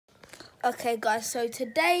Okay guys, so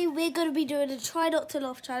today we're going to be doing a try not to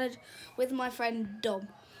laugh challenge with my friend Dom.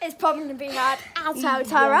 It's probably going to be mad as hell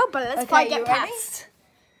tomorrow, but let's try get past.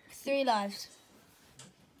 3 lives.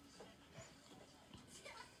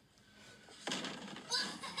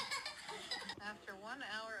 After 1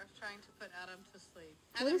 hour of trying to put Adam to sleep.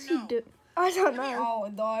 What does he do? I don't know.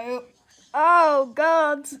 Oh no. Oh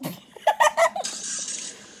God.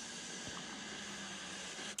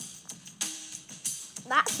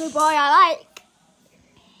 That's the boy I like.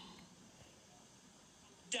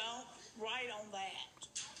 Don't write on that.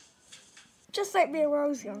 Just like me and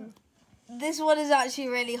Rose young. This one is actually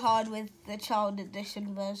really hard with the child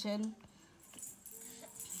edition version.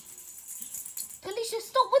 Felicia,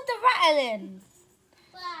 stop with the rattling.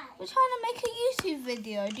 Why? We're trying to make a YouTube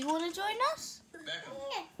video. Do you want to join us?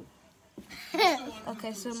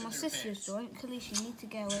 Okay, so my sister's joined. Felicia, you need to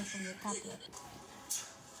get away from the tablet.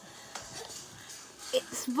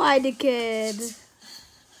 It's Spider Kid.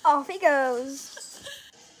 Off he goes.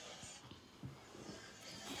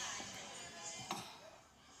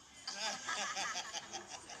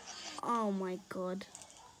 Oh my God.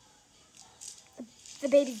 The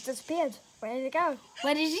baby's disappeared. Where did it go?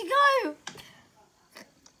 Where did she go?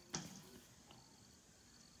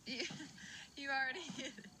 You already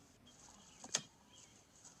hit it.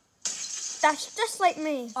 That's just like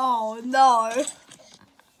me. Oh no.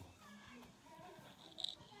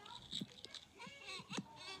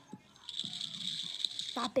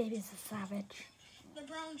 That baby's a savage.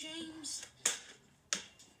 LeBron James.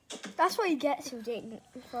 That's what you get to dating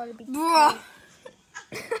before to be. Bruh.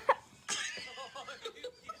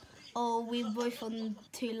 Oh, we're both on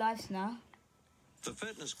 2 lives now. The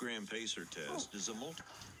Fitness Gram Pacer test is a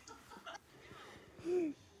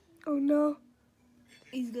Oh no.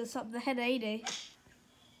 He's gonna suck the head, ain't he?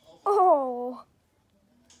 Oh.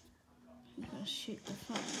 He's gonna shoot the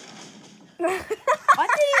front. I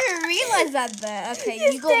didn't even realise that there.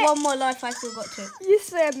 Okay, you got 1 more life, I still got 2. You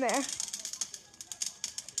stand there.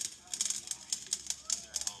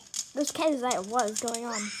 This kid is like, what is going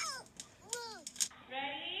on?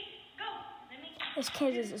 This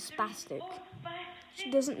kid is a spastic. She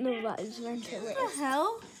doesn't know that it's mental. What the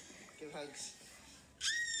hell?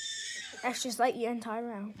 That's just like your entire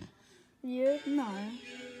round. You? No. I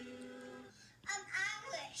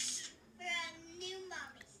wish for a new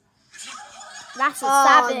mommy. That's a Oh,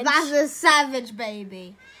 savage. that's a savage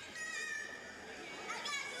baby.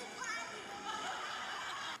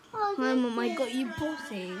 Oh, Oh my God, you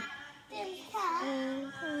potty.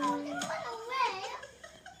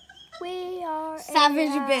 We are Savage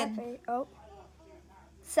a bin. Oh.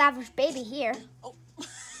 Savage baby here. I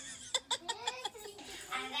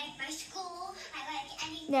like my school. I like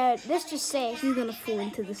any. No, let's just say. She's gonna fall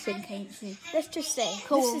into the sink, ain't she? Let's just say.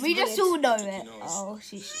 Cool, this is we just weird. all know it. Oh,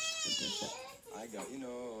 she's just I got your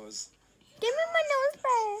nose. Give me my nose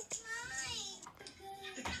back.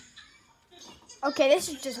 Okay, this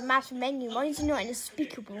is just a massive menu. Why is it not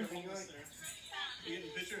unspeakable?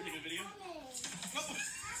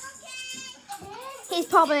 He's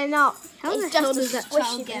probably not. How it's the hell just does a that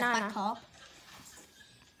child squishy get banana. back up?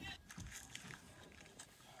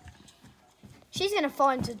 She's gonna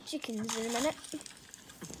fall into chickens in a minute.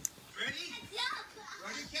 Ready?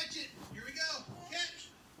 Roger, catch it. Here we go. Catch.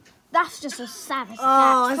 That's just a savage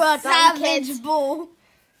Oh, catch. Well done, kids. savage ball.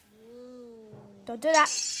 Don't do that.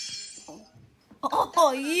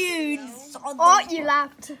 Oh, you son Oh, of you a...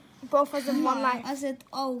 laughed. Both of them one life. I said,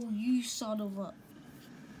 oh, you son of a...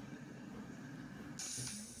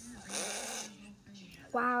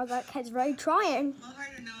 Wow, that kid's very trying. A little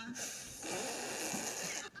harder, Noah.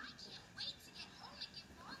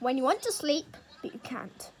 When you want to sleep, but you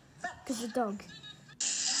can't. Because the dog.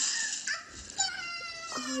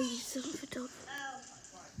 Oh, you son of a dog.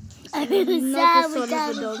 Not the son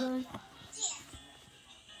of a dog.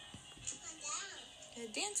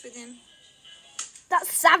 Dance with him. That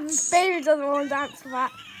savage baby doesn't want to dance with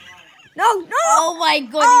that. No, no! Oh my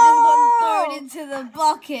God, Oh! he just got thrown into the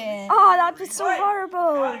bucket. Oh, that'd be so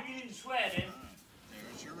horrible. You didn't swear then.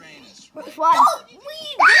 There's Uranus. Which one? Oh, we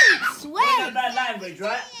didn't That's swear. bad language,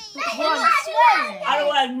 right? We're not swearing.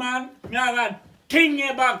 Otherwise, man, no, man, king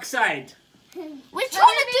your backside. We're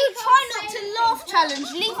trying to do try not to laugh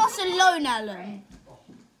challenge. Leave us alone, Alan.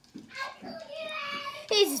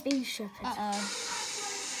 He's just being stupid. Uh-oh.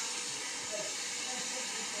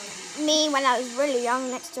 Me, when I was really young,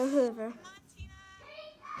 next to Hoover.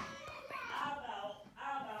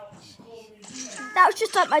 That was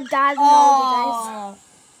just like my dad in the older days.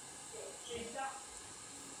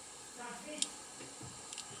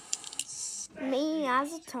 Oh. Me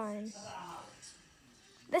as a time.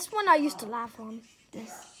 This one I used to laugh on. This.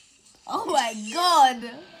 Oh my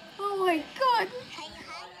god. Oh my god.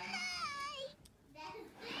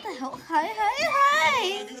 What the hell? Hi, hi,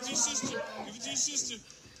 hi. Give it to your sister. Give it to your sister.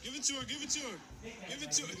 Give it to her. Give it to her. Give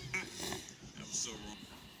it to her. That was so wrong.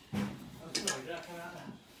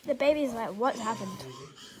 The baby's like, what's happened?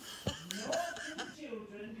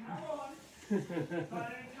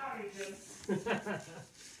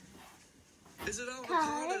 Is it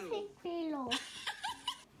avocado?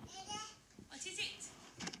 What is it?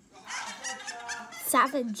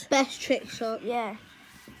 Savage. Best trick shot. Yeah.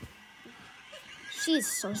 She's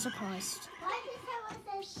so surprised. Why did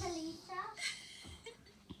someone say Talisa?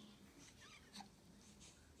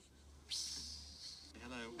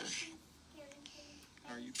 Hello.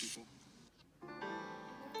 How are you people?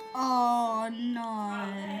 Oh no.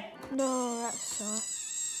 No, that's her.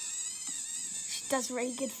 She does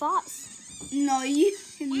really good farts. No, you.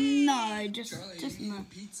 No, just no.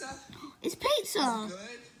 Pizza? It's pizza. Good.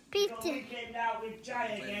 Pizza. Getting out with Jay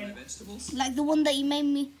Playing my again. vegetables? Like the one that you made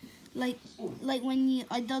me, like when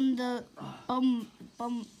I done the bum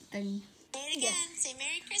thing Say it again. Say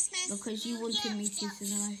Merry Christmas. because you wanted me to, so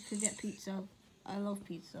then I could get pizza. I love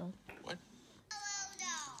pizza. What?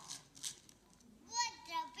 What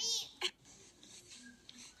the beat?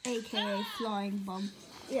 AKA flying bum.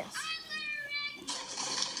 Yes.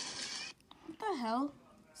 What the hell?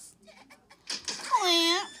 Oh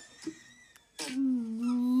yeah.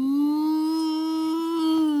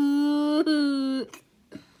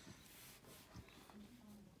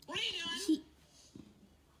 What are you doing?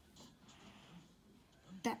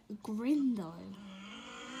 That grin though.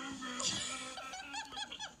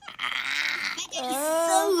 So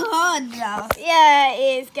hard now. Yeah,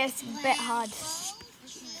 it gets a bit hard.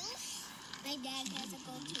 My dad has a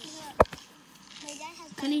go too. My dad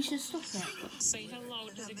has Kanisha, stop it. Say hello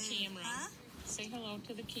to the camera. Say hello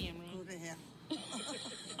to the camera.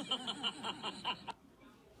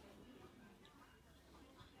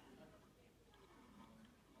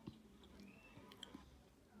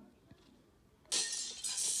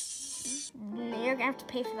 You're gonna have to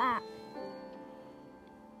pay for that.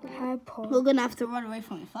 How poor. We're gonna have to run away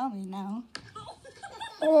from your family now.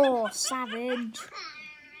 Oh, savage.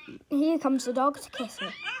 Here comes the dog to kiss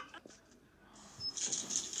her.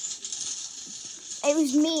 It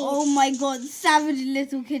was me. Oh my god, savage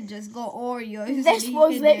little kid just got Oreos. This and he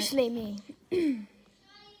was hid it. literally me.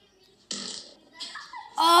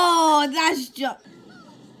 Oh,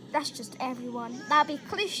 that's just everyone. That'll be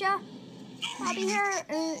Kalisha. I'll be here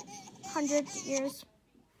in 100 years.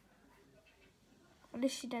 At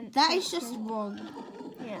least she didn't. that is just wrong.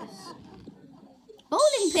 Yes.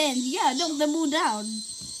 Bowling pins, yeah, knock them all down.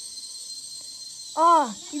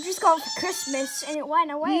 Oh, you just got it for Christmas and it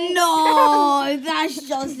went away. No, that's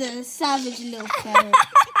just a savage little ferret.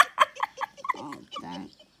 Oh, damn.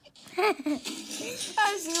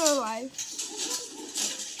 That's your life.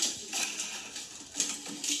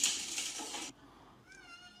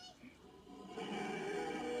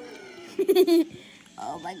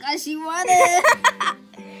 Oh my gosh, she won it.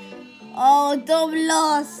 Oh, Dom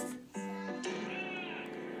lost.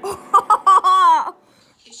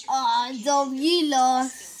 Oh, Dom, you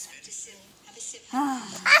lost. I'm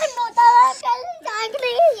not that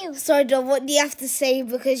ugly. Sorry, Dom, what do you have to say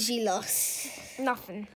because she lost? Nothing.